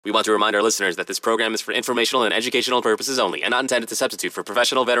We want to remind our listeners that this program is for informational and educational purposes only and not intended to substitute for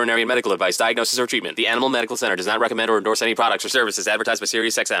professional veterinary medical advice, diagnosis, or treatment. The Animal Medical Center does not recommend or endorse any products or services advertised by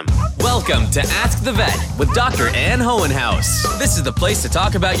SiriusXM. Welcome to Ask the Vet with Dr. Ann Hohenhaus. This is the place to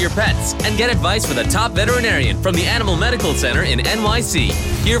talk about your pets and get advice from the top veterinarian from the Animal Medical Center in NYC.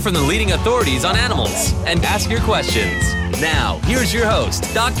 Hear from the leading authorities on animals and ask your questions. Now, here's your host,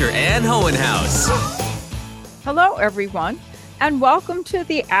 Dr. Ann Hohenhaus. Hello, everyone, and welcome to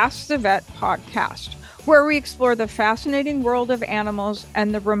the Ask the Vet podcast, where we explore the fascinating world of animals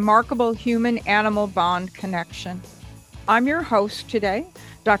and the remarkable human-animal bond connection. I'm your host today,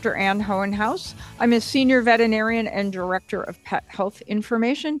 Dr. Ann Hohenhaus. I'm a senior veterinarian and director of pet health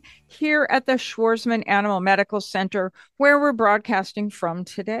information here at the Schwarzman Animal Medical Center, where we're broadcasting from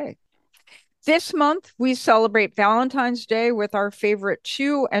today. This month, we celebrate Valentine's Day with our favorite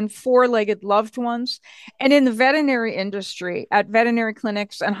 2- and 4-legged loved ones. And in the veterinary industry, at veterinary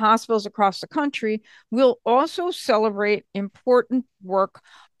clinics and hospitals across the country, we'll also celebrate important work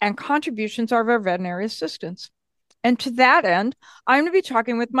and contributions of our veterinary assistants. And to that end, I'm going to be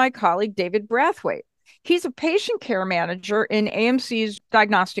talking with my colleague, David Brathwaite. He's a patient care manager in AMC's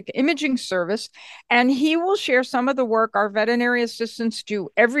diagnostic imaging service, and he will share some of the work our veterinary assistants do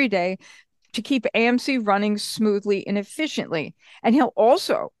every day to keep AMC running smoothly and efficiently. And he'll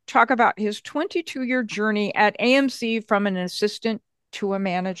also talk about his 22-year journey at AMC from an assistant to a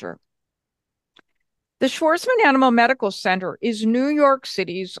manager. The Schwarzman Animal Medical Center is New York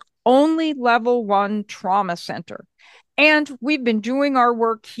City's only level 1 trauma center. And we've been doing our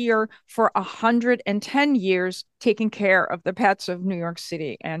work here for 110 years, taking care of the pets of New York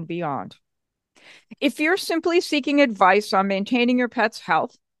City and beyond. If you're simply seeking advice on maintaining your pet's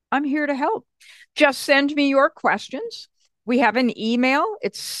health, I'm here to help. Just send me your questions. We have an email.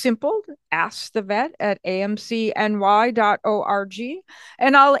 It's simple, askthevet@amcny.org,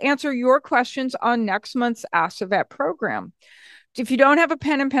 and I'll answer your questions on next month's Ask the Vet program. If you don't have a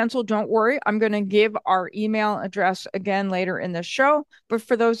pen and pencil, don't worry. I'm going to give our email address again later in the show. But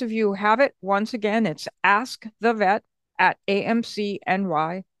for those of you who have it, once again, it's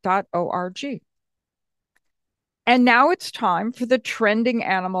askthevet@amcny.org. And now it's time for the trending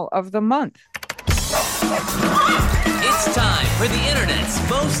animal of the month. It's time for the internet's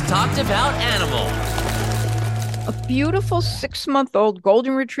most talked about animal. A beautiful 6-month-old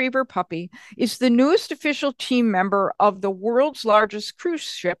golden retriever puppy is the newest official team member of the world's largest cruise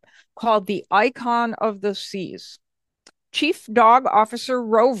ship called the Icon of the Seas. Chief Dog Officer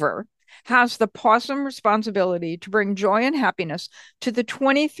Rover has the awesome responsibility to bring joy and happiness to the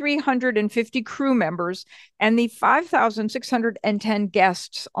 2,350 crew members and the 5,610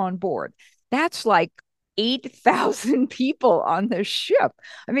 guests on board. That's like 8,000 people on the ship.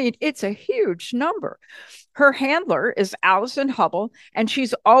 I mean, it's a huge number. Her handler is Allison Hubble, and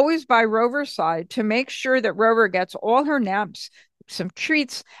she's always by Rover's side to make sure that Rover gets all her naps, some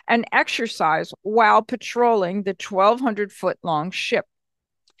treats, and exercise while patrolling the 1,200-foot-long ship.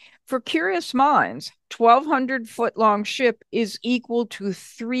 For curious minds, 1,200-foot-long ship is equal to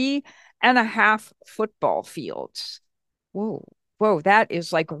 3.5 football fields. Whoa, that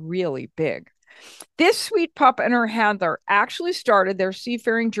is like really big. This sweet pup and her handler actually started their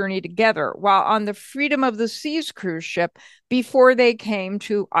seafaring journey together while on the Freedom of the Seas cruise ship before they came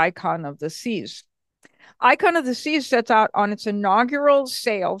to Icon of the Seas. Icon of the Seas sets out on its inaugural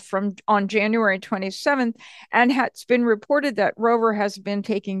sail on January 27th, and it's been reported that Rover has been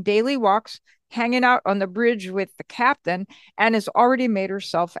taking daily walks, hanging out on the bridge with the captain, and has already made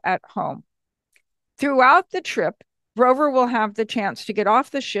herself at home. Throughout the trip, Rover will have the chance to get off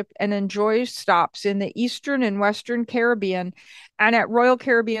the ship and enjoy stops in the Eastern and Western Caribbean and at Royal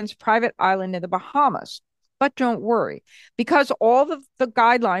Caribbean's private island in the Bahamas. But don't worry, because all the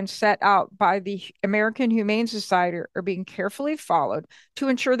guidelines set out by the American Humane Society are being carefully followed to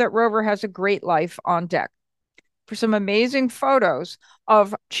ensure that Rover has a great life on deck. For some amazing photos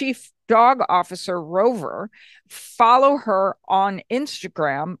of Chief Dog Officer Rover, follow her on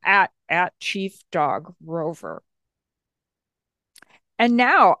Instagram at Chief Dog Rover. And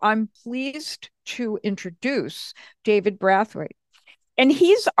now I'm pleased to introduce David Brathwaite. And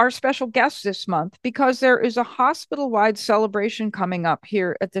he's our special guest this month because there is a hospital-wide celebration coming up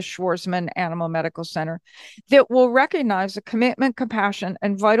here at the Schwarzman Animal Medical Center that will recognize the commitment, compassion,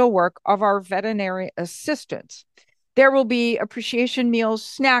 and vital work of our veterinary assistants. There will be appreciation meals,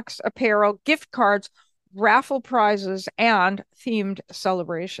 snacks, apparel, gift cards, raffle prizes, and themed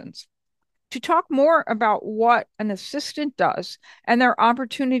celebrations. To talk more about what an assistant does and their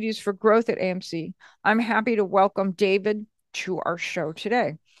opportunities for growth at AMC, I'm happy to welcome David to our show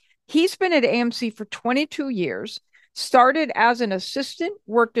today. He's been at AMC for 22 years, Started as an assistant,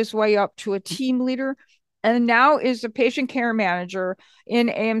 worked his way up to a team leader, and now is a patient care manager in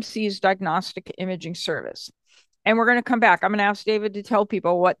AMC's diagnostic imaging service. And we're going to come back. I'm going to ask David to tell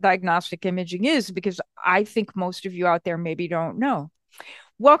people what diagnostic imaging is because I think most of you out there maybe don't know.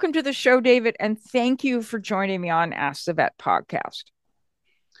 Welcome to the show, David, and thank you for joining me on Ask the Vet podcast.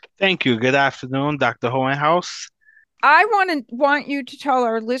 Thank you. Good afternoon, Dr. Hohenhouse. I want you to tell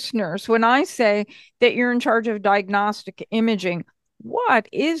our listeners when I say that you're in charge of diagnostic imaging, what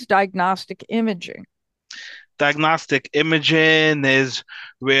is diagnostic imaging? Diagnostic imaging is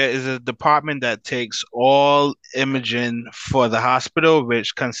a department that takes all imaging for the hospital,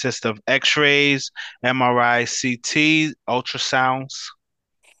 which consists of X-rays, MRI, CT, ultrasounds.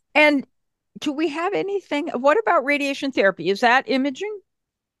 And do we have anything? What about radiation therapy? Is that imaging?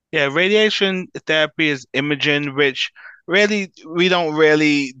 Yeah, radiation therapy is imaging, which really we don't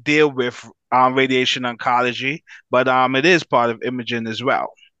really deal with radiation oncology, but it is part of imaging as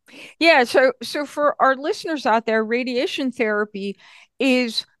well. Yeah, so for our listeners out there, radiation therapy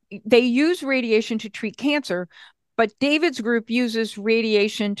is they use radiation to treat cancer, but David's group uses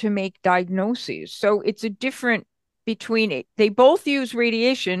radiation to make diagnoses. So it's a different between it. They both use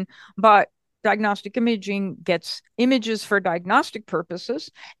radiation, but diagnostic imaging gets images for diagnostic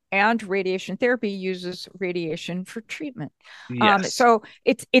purposes, and radiation therapy uses radiation for treatment. Yes. So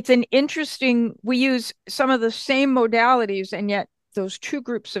it's an interesting. We use some of the same modalities, and yet those two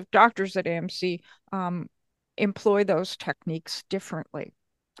groups of doctors at AMC employ those techniques differently.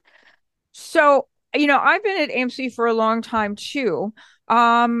 So, I've been at AMC for a long time too.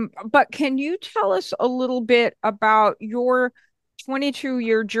 But can you tell us a little bit about your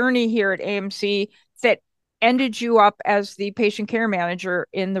 22-year journey here at AMC that ended you up as the patient care manager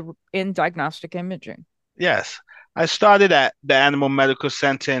in diagnostic imaging? Yes. I started at the Animal Medical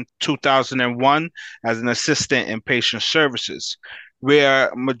Center in 2001 as an assistant in patient services, where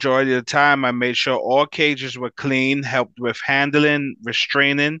majority of the time I made sure all cages were clean, helped with handling,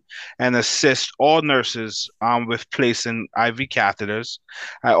 restraining, and assist all nurses with placing IV catheters.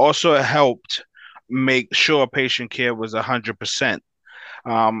 I also helped make sure patient care was 100%.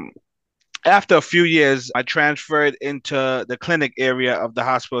 Um, After a few years, I transferred into the clinic area of the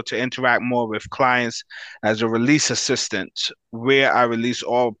hospital to interact more with clients as a release assistant, where I release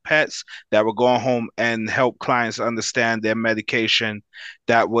all pets that were going home and help clients understand their medication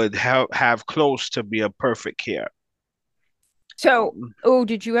that would help have close to be a perfect care. So, oh,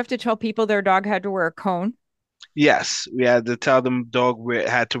 did you have to tell people their dog had to wear a cone? Yes, we had to tell them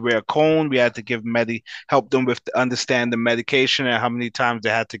had to wear a cone. We had to help them with understand the medication and how many times they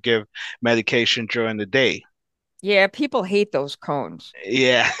had to give medication during the day. Yeah, people hate those cones.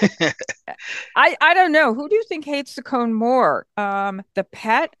 Yeah. I don't know. Who do you think hates the cone more? The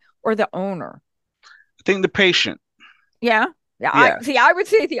pet or the owner? I think the patient. Yeah. Yeah, I Yes. see. I would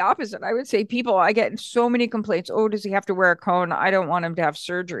say the opposite. I would say people, I get so many complaints. Oh, does he have to wear a cone? I don't want him to have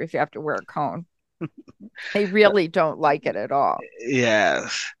surgery if you have to wear a cone. They really don't like it at all.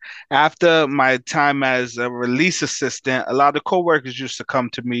 Yes. After my time as a release assistant, a lot of coworkers used to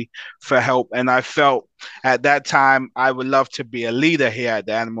come to me for help, and I felt at that time I would love to be a leader here at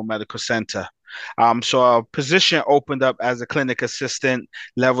the Animal Medical Center. So a position opened up as a clinic assistant,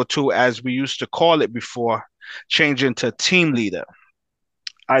 level two, as we used to call it before, changing to team leader.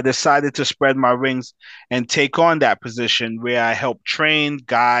 I decided to spread my wings and take on that position where I help train,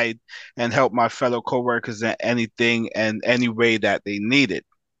 guide, and help my fellow coworkers in anything and any way that they needed.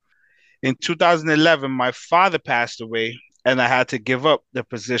 In 2011, my father passed away, and I had to give up the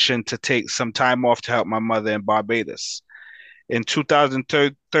position to take some time off to help my mother in Barbados. In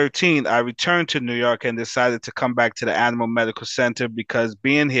 2013, I returned to New York and decided to come back to the Animal Medical Center because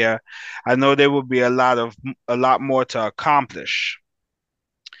being here, I know there will be a lot more to accomplish.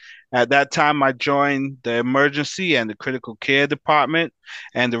 At that time, I joined the emergency and the critical care department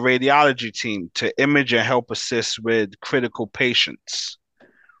and the radiology team to image and help assist with critical patients.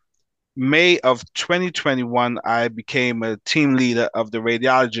 May of 2021, I became a team leader of the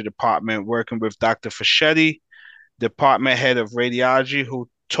radiology department, working with Dr. Fischetti, department head of radiology, who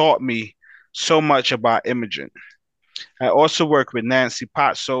taught me so much about imaging. I also worked with Nancy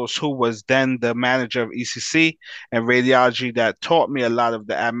Patsos, who was then the manager of ECC and radiology, that taught me a lot of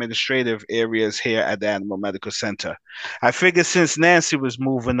the administrative areas here at the Animal Medical Center. I figured since Nancy was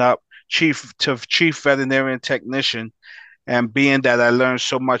moving up chief veterinarian technician, and being that I learned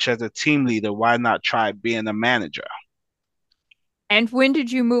so much as a team leader, why not try being a manager? And when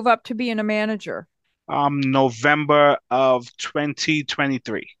did you move up to being a manager? November of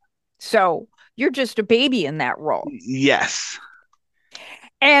 2023. So you're just a baby in that role. Yes.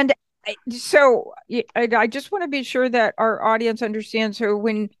 And I just want to be sure that our audience understands. So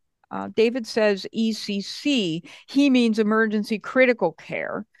when David says ECC, he means emergency critical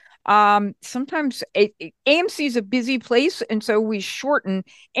care. Sometimes AMC is a busy place, and so we shorten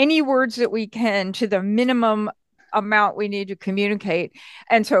any words that we can to the minimum amount we need to communicate.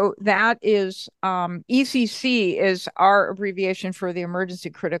 And so that is ECC is our abbreviation for the Emergency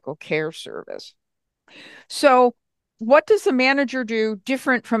Critical Care Service. So, what does the manager do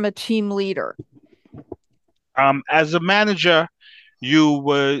different from a team leader? As a manager, you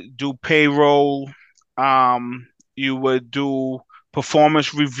would do payroll, you would do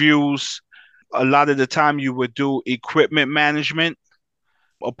performance reviews. A lot of the time, you would do equipment management.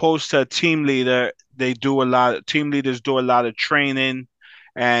 Opposed to a team leader, team leaders do a lot of training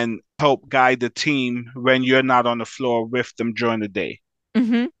and help guide the team when you're not on the floor with them during the day.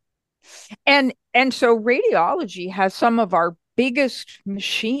 Mm-hmm. And so radiology has some of our biggest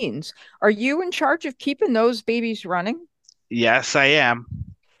machines. Are you in charge of keeping those babies running? Yes, I am.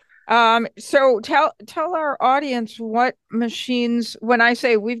 So tell our audience what machines, when I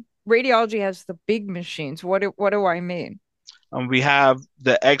say we've radiology has the big machines, what do I mean? We have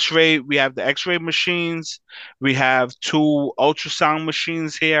the X-ray machines. We have two ultrasound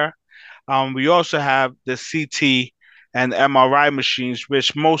machines here. We also have the CT and MRI machines,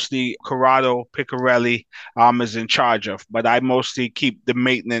 which mostly Corrado Picarelli is in charge of, but I mostly keep the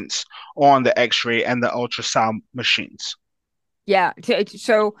maintenance on the X-ray and the ultrasound machines. Yeah,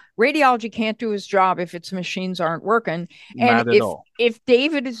 so radiology can't do his job if its machines aren't working. And Not at all. if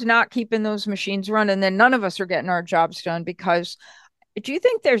David is not keeping those machines running, then none of us are getting our jobs done because do you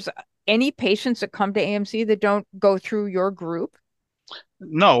think there's any patients that come to AMC that don't go through your group?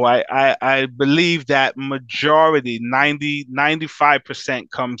 No, I believe that majority, 95%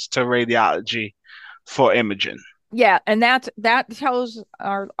 comes to radiology for imaging. Yeah, and that tells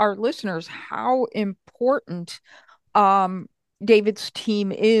our listeners how important um David's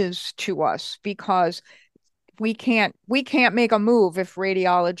team is to us because we can't make a move if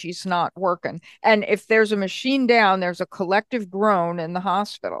radiology's not working. And if there's a machine down, there's a collective groan in the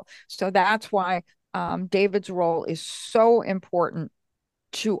hospital. So that's why David's role is so important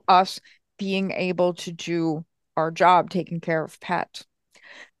to us being able to do our job taking care of pets.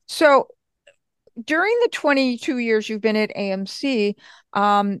 So during the 22 years you've been at AMC,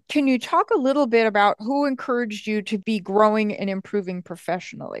 can you talk a little bit about who encouraged you to be growing and improving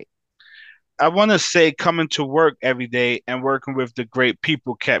professionally? I want to say coming to work every day and working with the great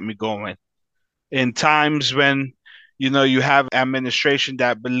people kept me going. In times when you have administration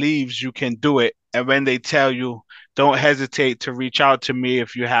that believes you can do it, and when they tell you don't hesitate to reach out to me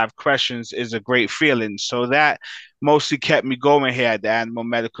if you have questions, is a great feeling. So that mostly kept me going here at the Animal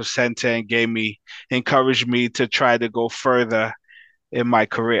Medical Center and encouraged me to try to go further in my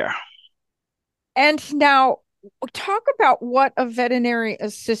career. And now talk about what a veterinary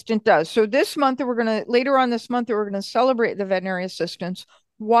assistant does. So this month we're going to later on this month we're going to celebrate the veterinary assistants.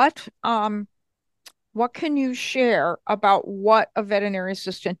 What can you share about what a veterinary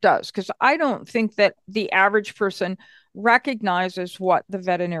assistant does? Because I don't think that the average person recognizes what the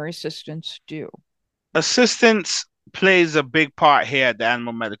veterinary assistants do. Assistance plays a big part here at the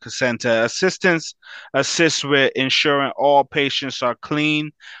Animal Medical Center. Assistants assist with ensuring all patients are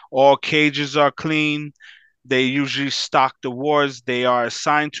clean, all cages are clean. They usually stock the wards they are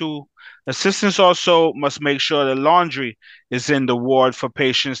assigned to. Assistants also must make sure the laundry is in the ward for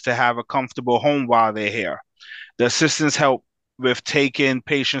patients to have a comfortable home while they're here. The assistants help with taking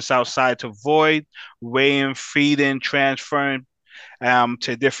patients outside to void, weighing, feeding, transferring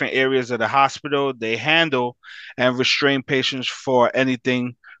to different areas of the hospital. They handle and restrain patients for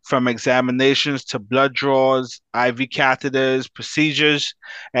anything from examinations to blood draws, IV catheters, procedures.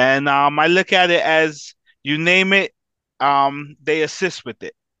 And I look at it as you name it, they assist with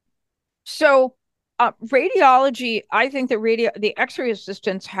it. So, radiology, I think the X-ray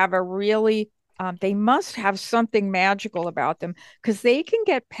assistants have a really, they must have something magical about them because they can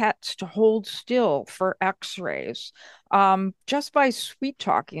get pets to hold still for X-rays, just by sweet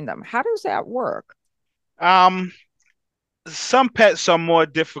talking them. How does that work? Um, some pets are more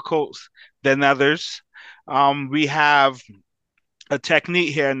difficult than others. We have a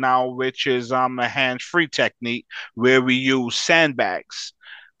technique here now, which is a hands-free technique where we use sandbags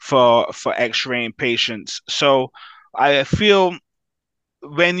for X-raying patients. So I feel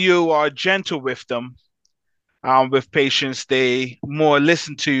when you are gentle with them, with patients, they more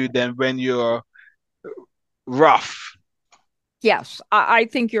listen to you than when you're rough. Yes, I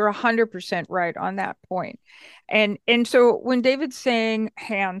think you're 100% right on that point. And so when David's saying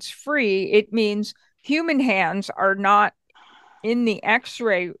hands free, it means human hands are not in the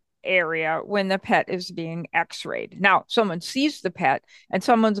X-ray area when the pet is being x-rayed. Now, someone sees the pet and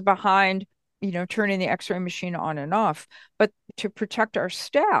someone's behind, turning the x-ray machine on and off. But to protect our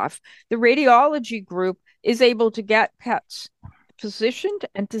staff, the radiology group is able to get pets positioned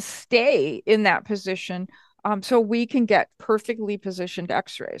and to stay in that position, so we can get perfectly positioned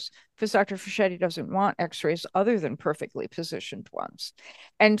x-rays, because Dr. Fischetti doesn't want x-rays other than perfectly positioned ones.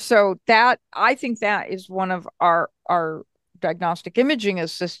 And so that, I think that is one of our diagnostic imaging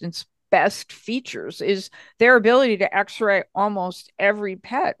assistants' best features, is their ability to x-ray almost every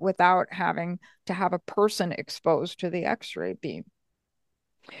pet without having to have a person exposed to the x-ray beam.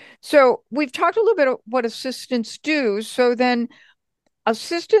 So we've talked a little bit of what assistants do. So then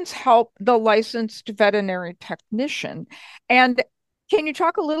assistants help the licensed veterinary technician. And can you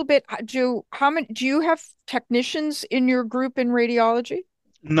talk a little bit, do you have technicians in your group in radiology?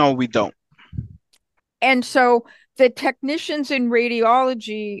 No, we don't. And so the technicians in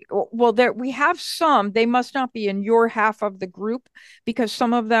radiology, well, there we have some. They must not be in your half of the group, because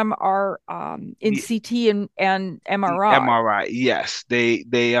some of them are in CT and MRI. MRI, yes.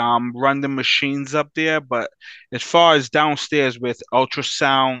 They run the machines up there, but as far as downstairs with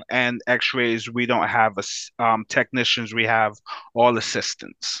ultrasound and X-rays, we don't have technicians. We have all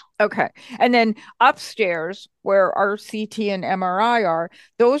assistants. Okay. And then upstairs, where our CT and MRI are,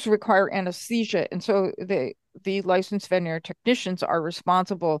 those require anesthesia. And so the licensed veterinary technicians are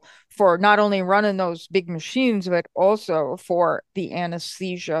responsible for not only running those big machines, but also for the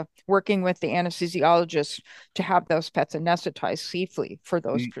anesthesia, working with the anesthesiologist to have those pets anesthetized safely for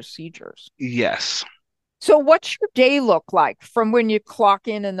those procedures. Yes. So what's your day look like from when you clock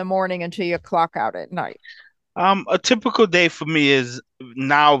in the morning until you clock out at night? A typical day for me is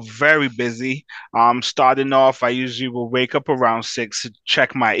now very busy. Starting off, I usually will wake up around 6 to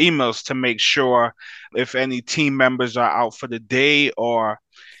check my emails to make sure if any team members are out for the day or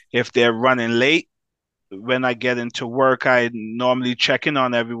if they're running late. When I get into work, I normally check in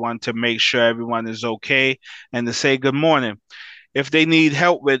on everyone to make sure everyone is okay and to say good morning. If they need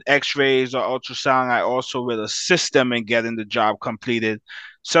help with x-rays or ultrasound, I also will assist them in getting the job completed.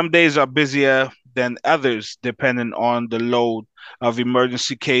 Some days are busier than others, depending on the load of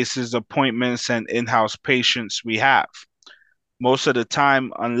emergency cases, appointments, and in-house patients we have. Most of the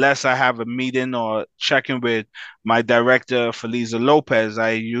time, unless I have a meeting or checking with my director, Feliza Lopez,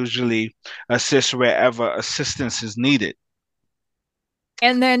 I usually assist wherever assistance is needed.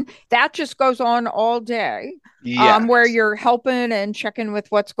 And then that just goes on all day, Yes. where you're helping and checking with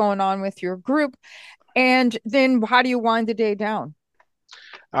what's going on with your group. And then how do you wind the day down?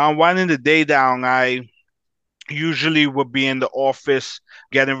 Winding the day down, I usually would be in the office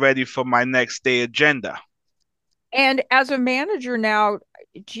getting ready for my next day agenda. And as a manager now,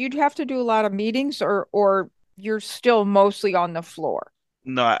 do you have to do a lot of meetings, or you're still mostly on the floor?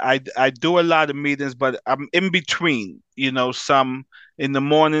 No, I do a lot of meetings, but I'm in between. Some in the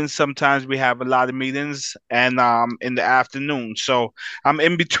morning, sometimes we have a lot of meetings, and in the afternoon. So I'm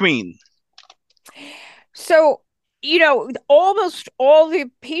in between. So, almost all the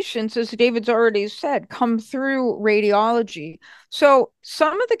patients, as David's already said, come through radiology. So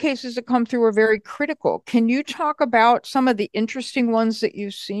some of the cases that come through are very critical. Can you talk about some of the interesting ones that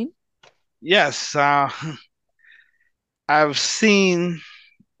you've seen? Yes, I've seen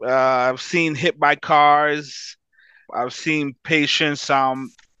I've seen hit by cars. I've seen patients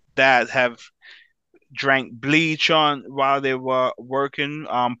that have drank bleach on while they were working,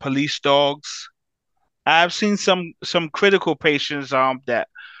 police dogs. I've seen some critical patients that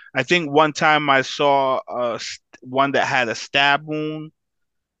I think one time I saw one that had a stab wound.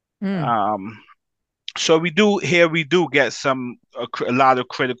 Mm. Um, so we do get a lot of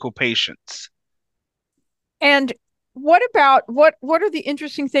critical patients. And what about what are the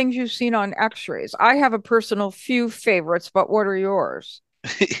interesting things you've seen on x-rays? I have a personal few favorites, but what are yours?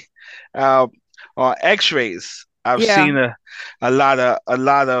 uh, on X-rays, I've Yeah. seen a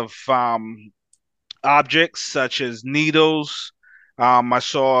lot of objects such as needles. I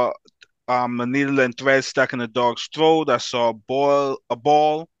saw a needle and thread stuck in a dog's throat. I saw a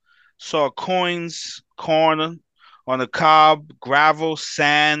ball, saw coins, corn on a cob, gravel,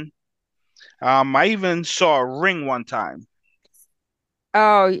 sand. I even saw a ring one time.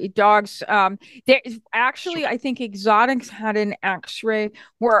 Oh, dogs. There actually, I think Exotics had an X-ray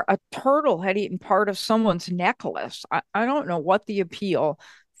where a turtle had eaten part of someone's necklace. I don't know what the appeal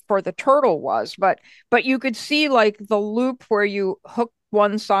for the turtle was, but you could see like the loop where you hook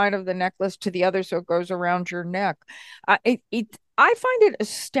one side of the necklace to the other so it goes around your neck. I find it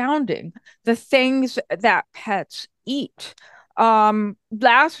astounding the things that pets eat.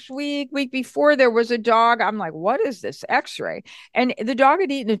 Last week before, there was a dog. I'm like, what is this X-ray? And the dog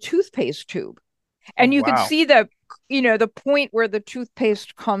had eaten a toothpaste tube, Oh, and you could wow. see the point where the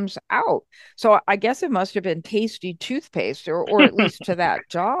toothpaste comes out. So I guess it must have been tasty toothpaste, or at least to that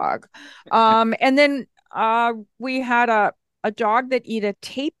dog. And then we had a dog that eat a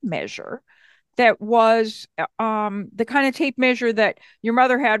tape measure that was the kind of tape measure that your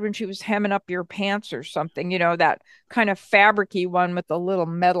mother had when she was hemming up your pants or something, that kind of fabricy one with the little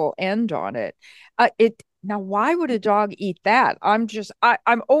metal end on it. It Now, why would a dog eat that? I'm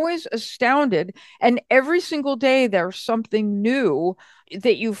always astounded. And every single day there's something new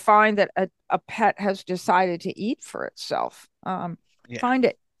that you find that a pet has decided to eat for itself. Yeah. Find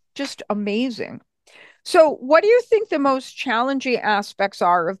it just amazing. So, what do you think the most challenging aspects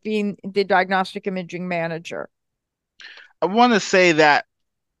are of being the diagnostic imaging manager? I want to say that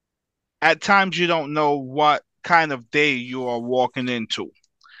at times you don't know what kind of day you are walking into.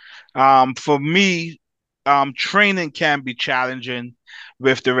 For me, training can be challenging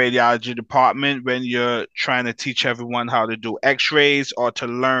with the radiology department when you're trying to teach everyone how to do x-rays or to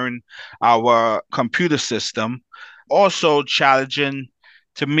learn our computer system. Also challenging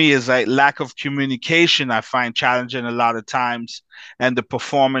to me is like lack of communication. I find challenging a lot of times, and the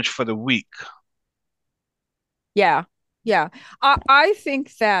performance for the week. Yeah, yeah. I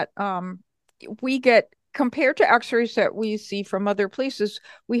think that we get compared to x-rays that we see from other places,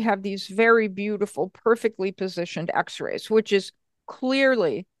 we have these very beautiful, perfectly positioned x-rays, which is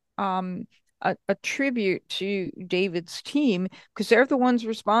clearly a tribute to David's team because they're the ones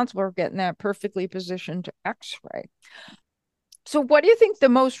responsible for getting that perfectly positioned x-ray. So, what do you think the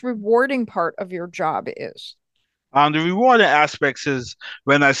most rewarding part of your job is? The rewarding aspects is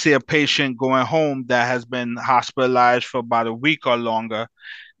when I see a patient going home that has been hospitalized for about a week or longer,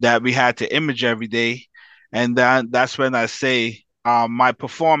 that we had to image every day, and that's when I say my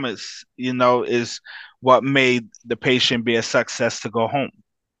performance, is what made the patient be a success to go home.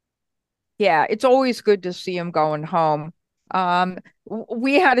 Yeah, it's always good to see him going home.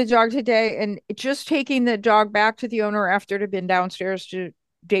 We had a dog today, and just taking the dog back to the owner after it had been downstairs to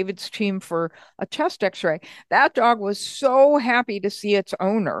David's team for a chest x-ray. That dog was so happy to see its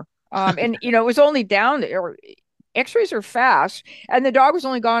owner. And it was only down there. X-rays are fast, and the dog was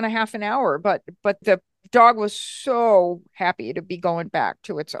only gone a half an hour, but the dog was so happy to be going back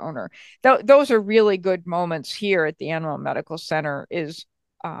to its owner. Those are really good moments here at the Animal Medical Center is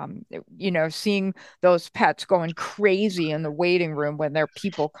seeing those pets going crazy in the waiting room when their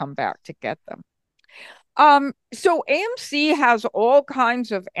people come back to get them. So AMC has all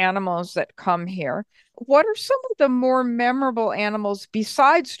kinds of animals that come here. What are some of the more memorable animals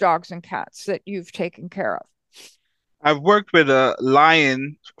besides dogs and cats that you've taken care of? I've worked with a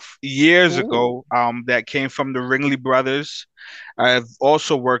lion years Ooh, ago, that came from the Ringley brothers. I've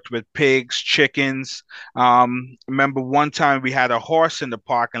also worked with pigs, chickens. Remember one time we had a horse in the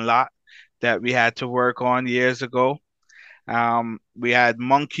parking lot that we had to work on years ago. We had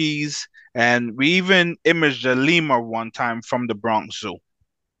monkeys, and we even imaged a lemur one time from the Bronx Zoo.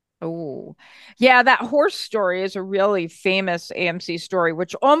 ooh. Yeah, that horse story is a really famous AMC story,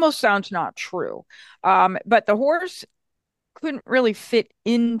 which almost sounds not true. But the horse couldn't really fit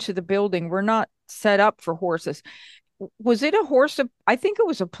into the building. We're not set up for horses. Was it a horse? I think it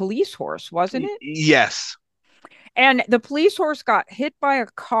was a police horse, wasn't it? Yes. And the police horse got hit by a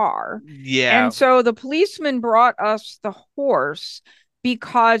car. Yeah. And so the policeman brought us the horse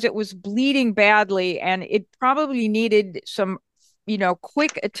because it was bleeding badly and it probably needed some,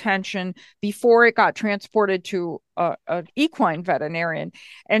 quick attention before it got transported to an equine veterinarian.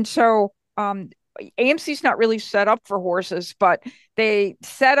 And so AMC's not really set up for horses, but they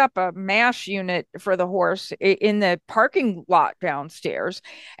set up a mash unit for the horse in the parking lot downstairs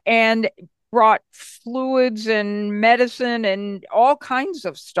and brought fluids and medicine and all kinds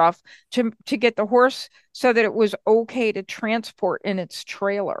of stuff to get the horse so that it was okay to transport in its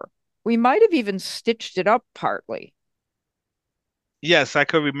trailer. We might have even stitched it up partly. Yes, I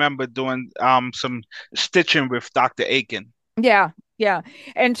could remember doing some stitching with Dr. Aiken. Yeah, yeah.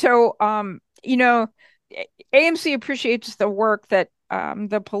 And so AMC appreciates the work that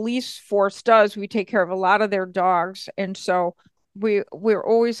the police force does. We take care of a lot of their dogs, and so we're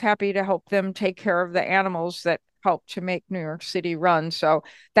always happy to help them take care of the animals that help to make New York City run. So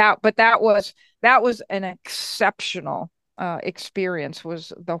that was an exceptional experience.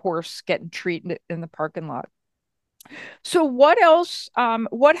 Was the horse getting treated in the parking lot? So what else?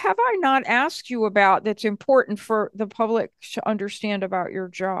 What have I not asked you about that's important for the public to understand about your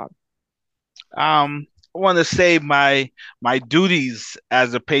job? I want to say my duties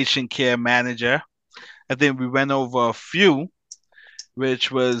as a patient care manager. I think we went over a few.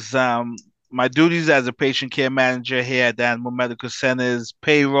 which was my duties as a patient care manager here at the Animal Medical Center's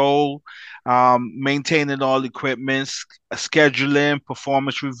payroll, maintaining all equipment, scheduling,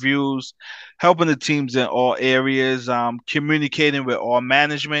 performance reviews, helping the teams in all areas, communicating with all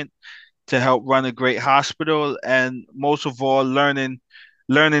management to help run a great hospital, and most of all, learning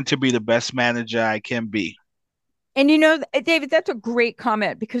to be the best manager I can be. And David, that's a great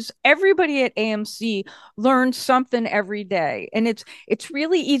comment because everybody at AMC learns something every day. And it's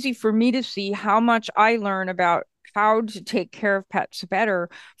really easy for me to see how much I learn about how to take care of pets better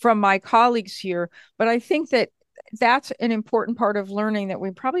from my colleagues here. But I think that that's an important part of learning that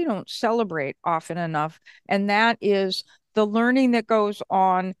we probably don't celebrate often enough. And that is the learning that goes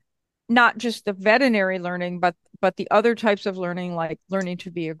on, not just the veterinary learning, but the other types of learning, like learning to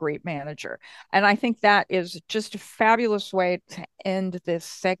be a great manager. And I think that is just a fabulous way to end this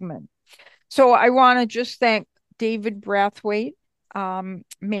segment. So I want to just thank David Brathwaite,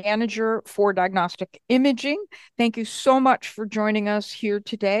 manager for diagnostic imaging. Thank you so much for joining us here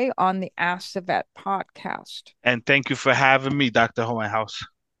today on the Ask the Vet podcast. And thank you for having me, Dr. Hohenhaus.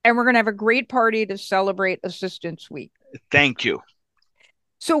 And we're going to have a great party to celebrate Assistance Week. Thank you.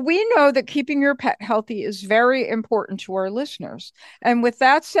 So we know that keeping your pet healthy is very important to our listeners. And with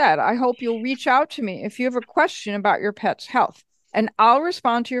that said, I hope you'll reach out to me if you have a question about your pet's health, and I'll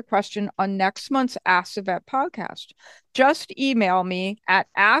respond to your question on next month's Ask the Vet podcast. Just email me at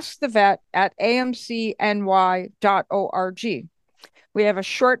askthevet@amcny.org. We have a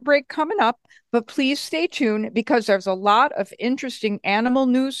short break coming up, but please stay tuned because there's a lot of interesting animal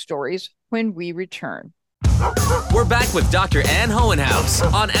news stories when we return. We're back with Dr. Ann Hohenhaus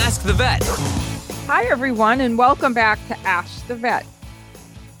on Ask the Vet. Hi, everyone, and welcome back to Ask the Vet.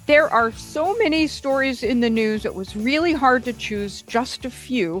 There are so many stories in the news, it was really hard to choose just a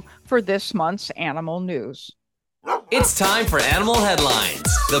few for this month's animal news. It's time for Animal Headlines,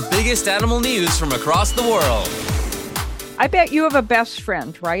 the biggest animal news from across the world. I bet you have a best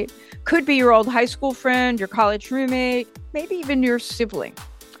friend, right? Could be your old high school friend, your college roommate, maybe even your sibling.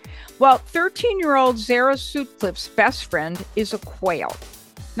 Well, 13-year-old Zara Sutcliffe's best friend is a quail.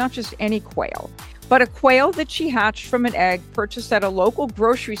 Not just any quail, but a quail that she hatched from an egg purchased at a local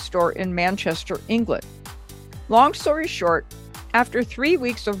grocery store in Manchester, England. Long story short, after 3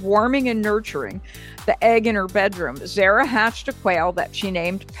 weeks of warming and nurturing the egg in her bedroom, Zara hatched a quail that she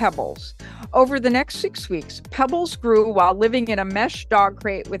named Pebbles. Over the next 6 weeks, Pebbles grew while living in a mesh dog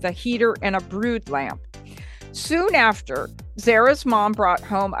crate with a heater and a brood lamp. Soon after, Zara's mom brought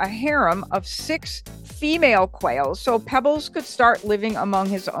home a harem of 6 female quails so Pebbles could start living among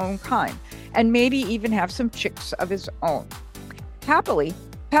his own kind and maybe even have some chicks of his own. Happily,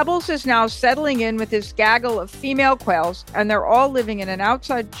 Pebbles is now settling in with his gaggle of female quails, and they're all living in an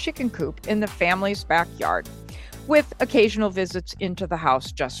outside chicken coop in the family's backyard, with occasional visits into the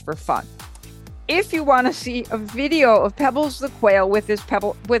house just for fun. If you want to see a video of Pebbles the quail with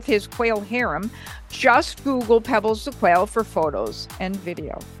his quail harem, just Google Pebbles the quail for photos and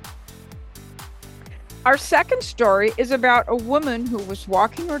video. Our second story is about a woman who was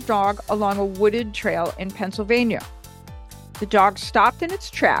walking her dog along a wooded trail in Pennsylvania. The dog stopped in its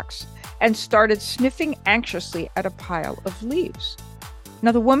tracks and started sniffing anxiously at a pile of leaves.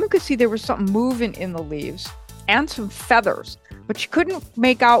 Now, the woman could see there was something moving in the leaves and some feathers, but she couldn't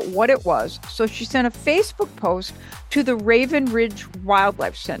make out what it was, so she sent a Facebook post to the Raven Ridge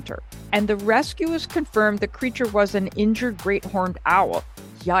Wildlife Center, and the rescuers confirmed the creature was an injured great horned owl.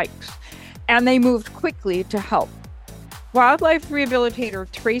 Yikes. And they moved quickly to help. Wildlife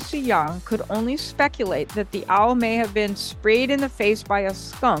rehabilitator Tracy Young could only speculate that the owl may have been sprayed in the face by a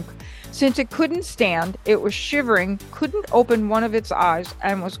skunk, since it couldn't stand, it was shivering, couldn't open one of its eyes,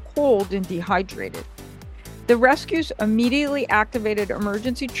 and was cold and dehydrated. The rescues immediately activated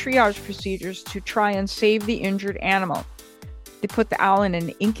emergency triage procedures to try and save the injured animal. They put the owl in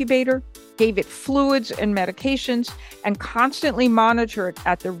an incubator, gave it fluids and medications, and constantly monitored it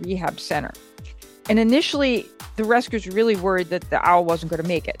at the rehab center. And initially, the rescuers were really worried that the owl wasn't going to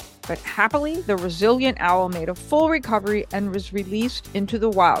make it. But happily, the resilient owl made a full recovery and was released into the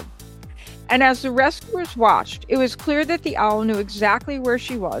wild. And as the rescuers watched, it was clear that the owl knew exactly where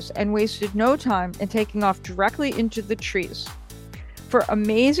she was and wasted no time in taking off directly into the trees. For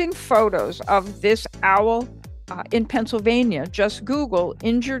amazing photos of this owl in Pennsylvania, just Google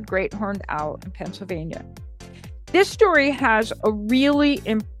injured great horned owl in Pennsylvania. This story has a really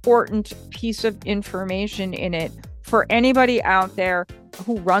important piece of information in it for anybody out there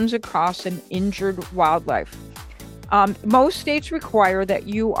who runs across an injured wildlife. Most states require that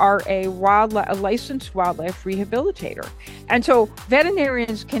you are a licensed wildlife rehabilitator. And so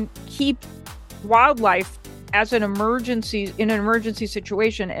veterinarians can keep wildlife as an emergency, in an emergency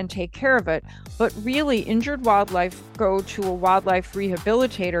situation, and take care of it. But really, injured wildlife go to a wildlife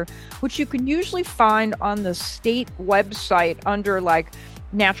rehabilitator, which you can usually find on the state website under like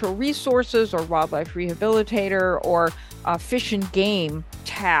natural resources or wildlife rehabilitator or fish and game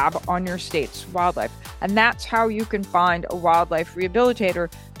tab on your state's wildlife. And that's how you can find a wildlife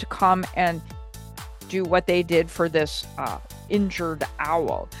rehabilitator to come and do what they did for this injured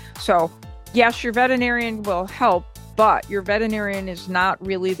owl. So yes, your veterinarian will help, but your veterinarian is not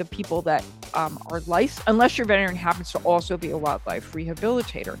really the people that are licensed, unless your veterinarian happens to also be a wildlife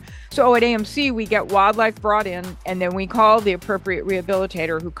rehabilitator. So at AMC, we get wildlife brought in, and then we call the appropriate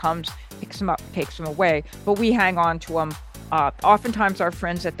rehabilitator who comes, picks them up, takes them away, but we hang on to them. Oftentimes our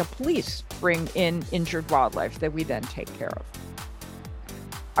friends at the police bring in injured wildlife that we then take care of.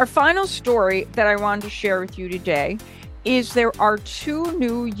 Our final story that I wanted to share with you today is there are 2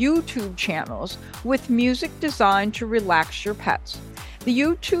 new YouTube channels with music designed to relax your pets. The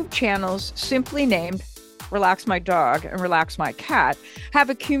YouTube channels, simply named Relax My Dog and Relax My Cat, have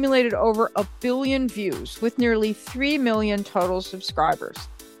accumulated over 1 billion views with nearly 3 million total subscribers.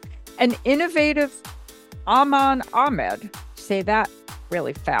 An innovative Aman Ahmed, say that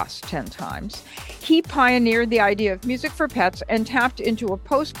really fast 10 times, he pioneered the idea of music for pets and tapped into a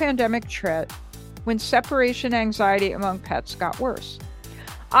post-pandemic trend when separation anxiety among pets got worse.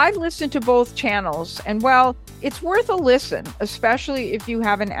 I've listened to both channels, and well, it's worth a listen, especially if you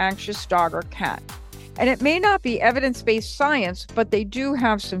have an anxious dog or cat. And it may not be evidence-based science, but they do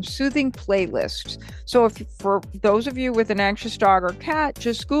have some soothing playlists. So if for those of you with an anxious dog or cat,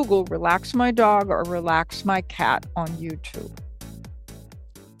 just Google Relax My Dog or Relax My Cat on YouTube.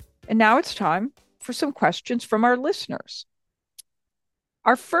 And now it's time for some questions from our listeners.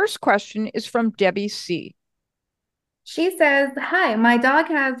 Our first question is from Debbie C. She says, hi, my dog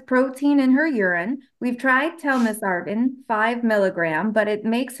has protein in her urine. We've tried telmisartan, 5 milligram, but it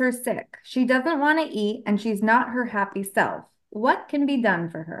makes her sick. She doesn't want to eat and she's not her happy self. What can be done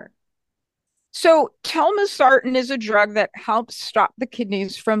for her? So telmisartan is a drug that helps stop the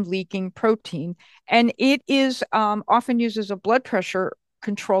kidneys from leaking protein, and it is often used as a blood pressure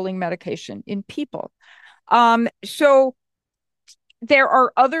controlling medication in people. So there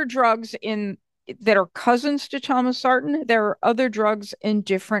are other drugs that are cousins to telmisartan. There are other drugs in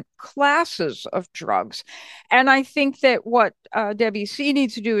different classes of drugs. And I think that what Debbie C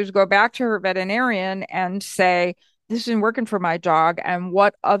needs to do is go back to her veterinarian and say, this isn't working for my dog, and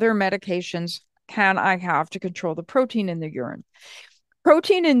what other medications can I have to control the protein in the urine?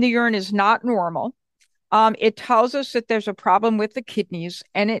 Protein in the urine is not normal. It tells us that there's a problem with the kidneys,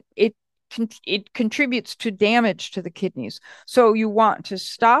 and it contributes to damage to the kidneys. So you want to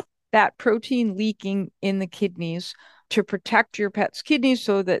stop that protein leaking in the kidneys to protect your pet's kidneys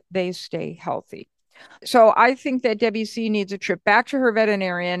so that they stay healthy. So I think that Debbie C needs a trip back to her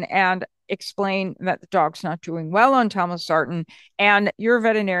veterinarian and explain that the dog's not doing well on telmisartan, and your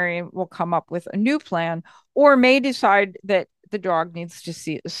veterinarian will come up with a new plan, or may decide that the dog needs to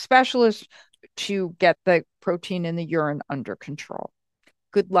see a specialist to get the protein in the urine under control.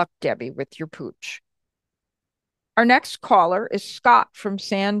 Good luck, Debbie, with your pooch. Our next caller is Scott from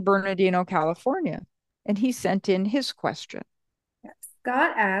San Bernardino, California, and he sent in his question.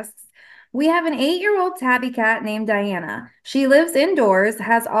 Scott asks, we have an 8-year-old tabby cat named Diana. She lives indoors,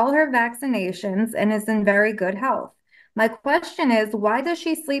 has all her vaccinations, and is in very good health. My question is, why does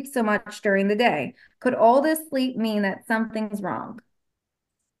she sleep so much during the day? Could all this sleep mean that something's wrong?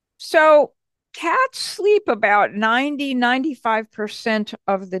 So cats sleep about 95%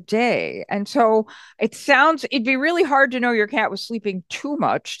 of the day. And so it'd be really hard to know your cat was sleeping too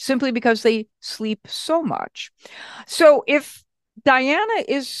much simply because they sleep so much. So if Diana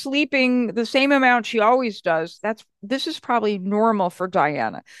is sleeping the same amount she always does, this is probably normal for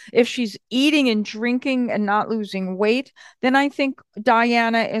Diana. If she's eating and drinking and not losing weight, then I think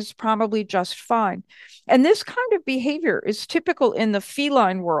Diana is probably just fine. And this kind of behavior is typical in the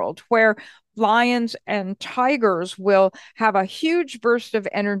feline world, where lions and tigers will have a huge burst of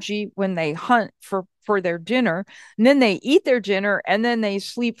energy when they hunt for their dinner, and then they eat their dinner, and then they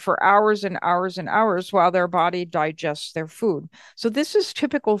sleep for hours and hours and hours while their body digests their food. So this is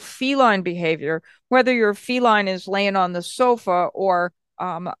typical feline behavior, whether your feline is laying on the sofa or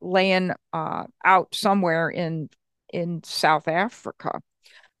laying out somewhere in South Africa.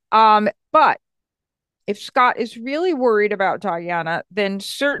 But if Scott is really worried about Diana, then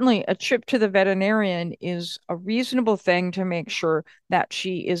certainly a trip to the veterinarian is a reasonable thing to make sure that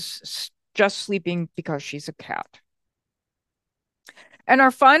she is just sleeping because she's a cat. And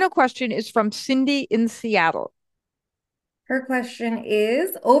our final question is from Cindy in Seattle. Her question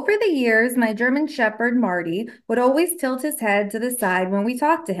is, over the years, my German Shepherd, Marty, would always tilt his head to the side when we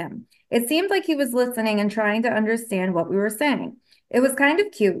talked to him. It seemed like he was listening and trying to understand what we were saying. It was kind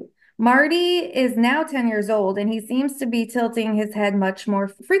of cute. Marty is now 10 years old and he seems to be tilting his head much more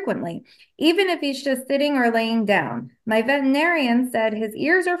frequently, even if he's just sitting or laying down. My veterinarian said his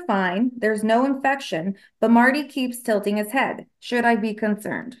ears are fine, there's no infection, but Marty keeps tilting his head. Should I be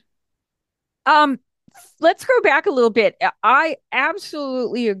concerned? Um, let's go back a little bit. I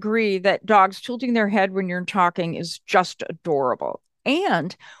absolutely agree that dogs tilting their head when you're talking is just adorable.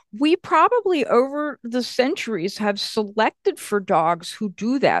 And we probably over the centuries have selected for dogs who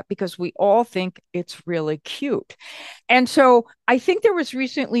do that because we all think it's really cute. And so I think there was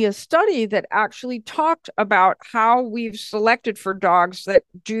recently a study that actually talked about how we've selected for dogs that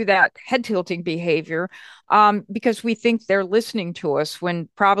do that head tilting behavior, because we think they're listening to us when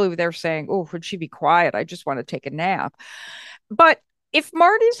probably they're saying, oh, would she be quiet? I just want to take a nap. But if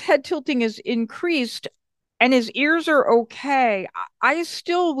Marty's head tilting is increased and his ears are okay, I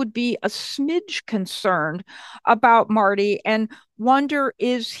still would be a smidge concerned about Marty and wonder,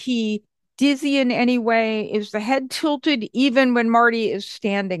 is he dizzy in any way? Is the head tilted even when Marty is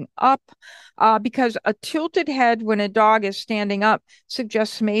standing up? Because a tilted head when a dog is standing up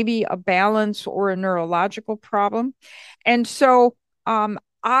suggests maybe a balance or a neurological problem. And so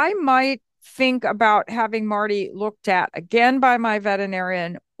I might think about having Marty looked at again by my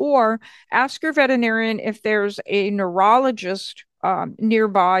veterinarian, or ask your veterinarian if there's a neurologist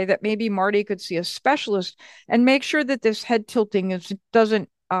nearby that maybe Marty could see a specialist and make sure that this head tilting doesn't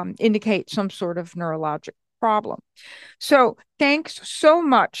indicate some sort of neurologic problem. So thanks so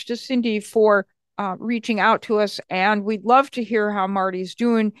much to Cindy for reaching out to us, and we'd love to hear how Marty's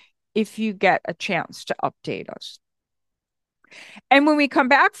doing if you get a chance to update us. And when we come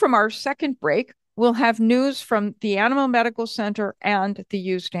back from our second break, we'll have news from the Animal Medical Center and the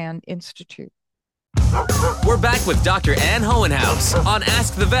USDAN Institute. We're back with Dr. Ann Hohenhaus on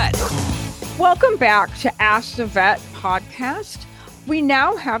Ask the Vet. Welcome back to Ask the Vet podcast. We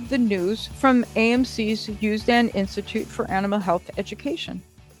now have the news from AMC's USDAN Institute for Animal Health Education.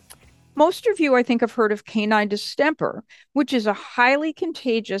 Most of you, I think, have heard of canine distemper, which is a highly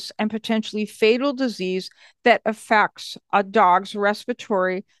contagious and potentially fatal disease that affects a dog's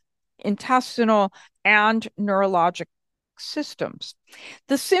respiratory, intestinal, and neurologic systems.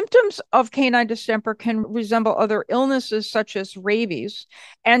 The symptoms of canine distemper can resemble other illnesses such as rabies,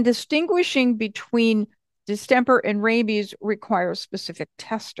 and distinguishing between distemper and rabies requires specific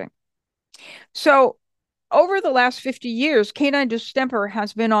testing. So, over the last 50 years, canine distemper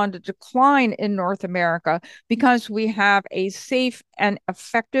has been on the decline in North America because we have a safe and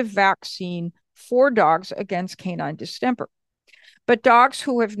effective vaccine for dogs against canine distemper. But dogs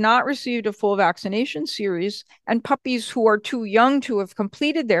who have not received a full vaccination series and puppies who are too young to have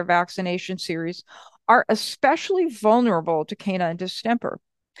completed their vaccination series are especially vulnerable to canine distemper.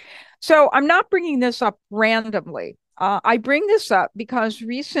 So I'm not bringing this up randomly. I bring this up because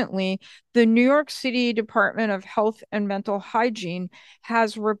recently the New York City Department of Health and Mental Hygiene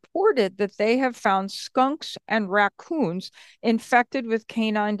has reported that they have found skunks and raccoons infected with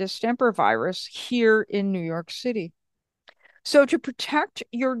canine distemper virus here in New York City. So to protect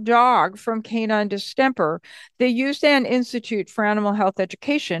your dog from canine distemper, the USDAN Institute for Animal Health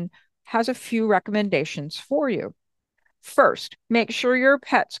Education has a few recommendations for you. First, make sure your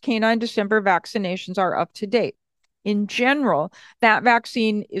pet's canine distemper vaccinations are up to date. In general, that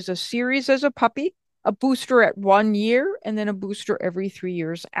vaccine is a series as a puppy, a booster at 1 year, and then a booster every 3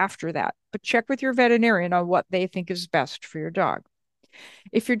 years after that. But check with your veterinarian on what they think is best for your dog.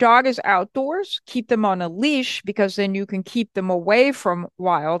 If your dog is outdoors, keep them on a leash because then you can keep them away from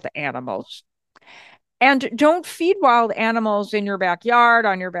wild animals. And don't feed wild animals in your backyard,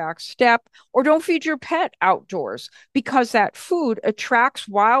 on your back step, or don't feed your pet outdoors because that food attracts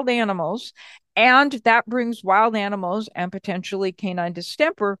wild animals, and that brings wild animals and potentially canine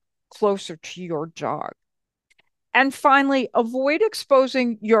distemper closer to your dog. And finally, avoid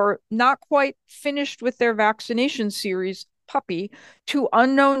exposing your not quite finished with their vaccination series puppy to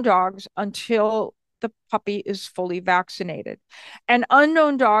unknown dogs until the puppy is fully vaccinated. And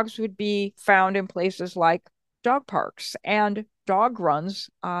unknown dogs would be found in places like dog parks and dog runs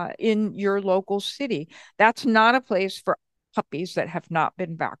in your local city. That's not a place for puppies that have not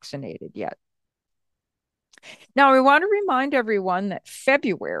been vaccinated yet. Now, we want to remind everyone that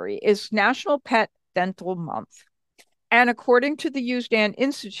February is National Pet Dental Month. And according to the USDAN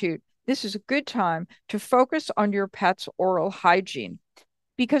Institute, this is a good time to focus on your pet's oral hygiene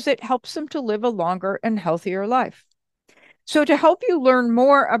because it helps them to live a longer and healthier life. So to help you learn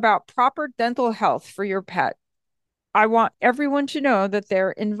more about proper dental health for your pet, I want everyone to know that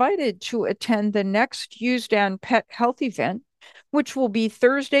they're invited to attend the next USDAN Pet Health event, which will be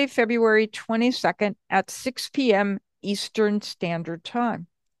Thursday, February 22nd at 6 p.m. Eastern Standard Time.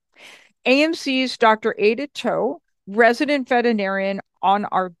 AMC's Dr. Ada Toe, resident veterinarian on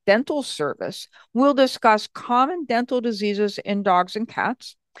our dental service, will discuss common dental diseases in dogs and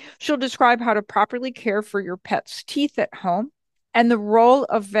cats. She'll describe how to properly care for your pet's teeth at home and the role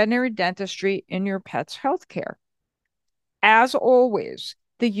of veterinary dentistry in your pet's health care. As always,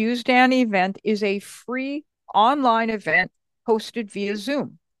 the USDAN event is a free online event hosted via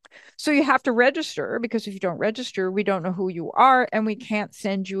Zoom. So you have to register, because if you don't register, we don't know who you are and we can't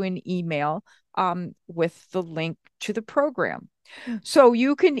send you an email with the link to the program. So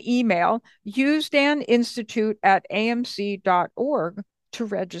you can email usdaninstitute@amc.org to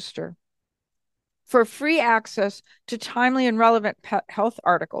register. For free access to timely and relevant pet health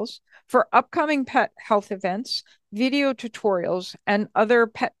articles, for upcoming pet health events, video tutorials, and other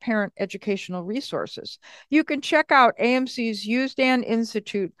pet parent educational resources, you can check out AMC's USDAN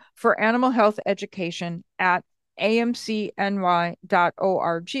Institute for Animal Health Education at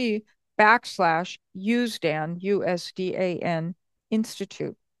amcny.org/USDAN, USDAN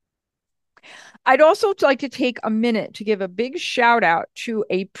Institute. I'd also like to take a minute to give a big shout out to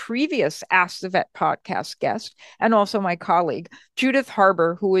a previous Ask the Vet podcast guest and also my colleague, Judith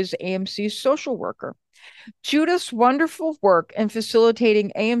Harbour, who is AMC's social worker. Judith's wonderful work in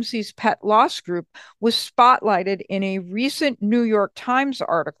facilitating AMC's pet loss group was spotlighted in a recent New York Times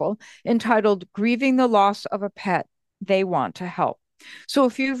article entitled Grieving the Loss of a Pet, They Want to Help. So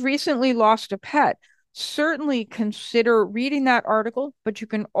if you've recently lost a pet, certainly consider reading that article, but you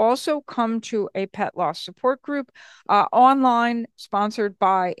can also come to a pet loss support group online, sponsored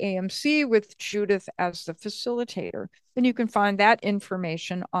by AMC with Judith as the facilitator. And you can find that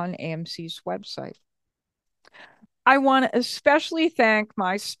information on AMC's website. I want to especially thank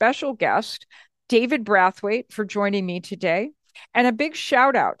my special guest, David Brathwaite, for joining me today, and a big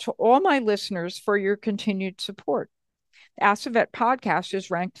shout out to all my listeners for your continued support. Ask the Vet podcast is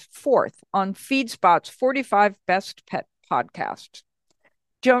ranked 4th on FeedSpot's 45 Best Pet Podcasts.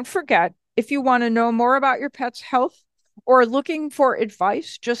 Don't forget, if you want to know more about your pet's health or looking for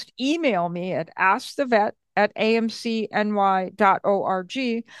advice, just email me at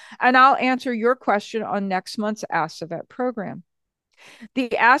askthevet@amcny.org, and I'll answer your question on next month's Ask the Vet program.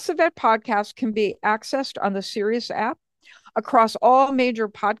 The Ask the Vet podcast can be accessed on the Sirius app, across all major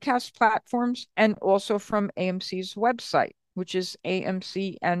podcast platforms, and also from AMC's website, which is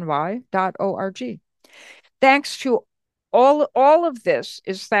amcny.org. Thanks to all of this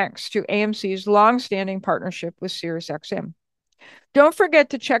is thanks to AMC's longstanding partnership with SiriusXM. Don't forget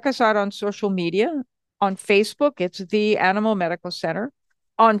to check us out on social media. On Facebook, it's The Animal Medical Center.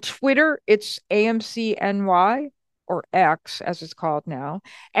 On Twitter, it's AMCNY, or X as it's called now.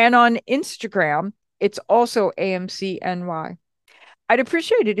 And on Instagram, it's also AMCNY. I'd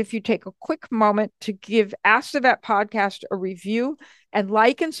appreciate it if you take a quick moment to give Ask the Vet podcast a review and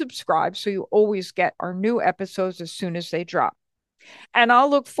like and subscribe so you always get our new episodes as soon as they drop. And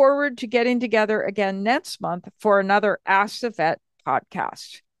I'll look forward to getting together again next month for another Ask the Vet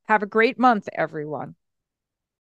podcast. Have a great month, everyone.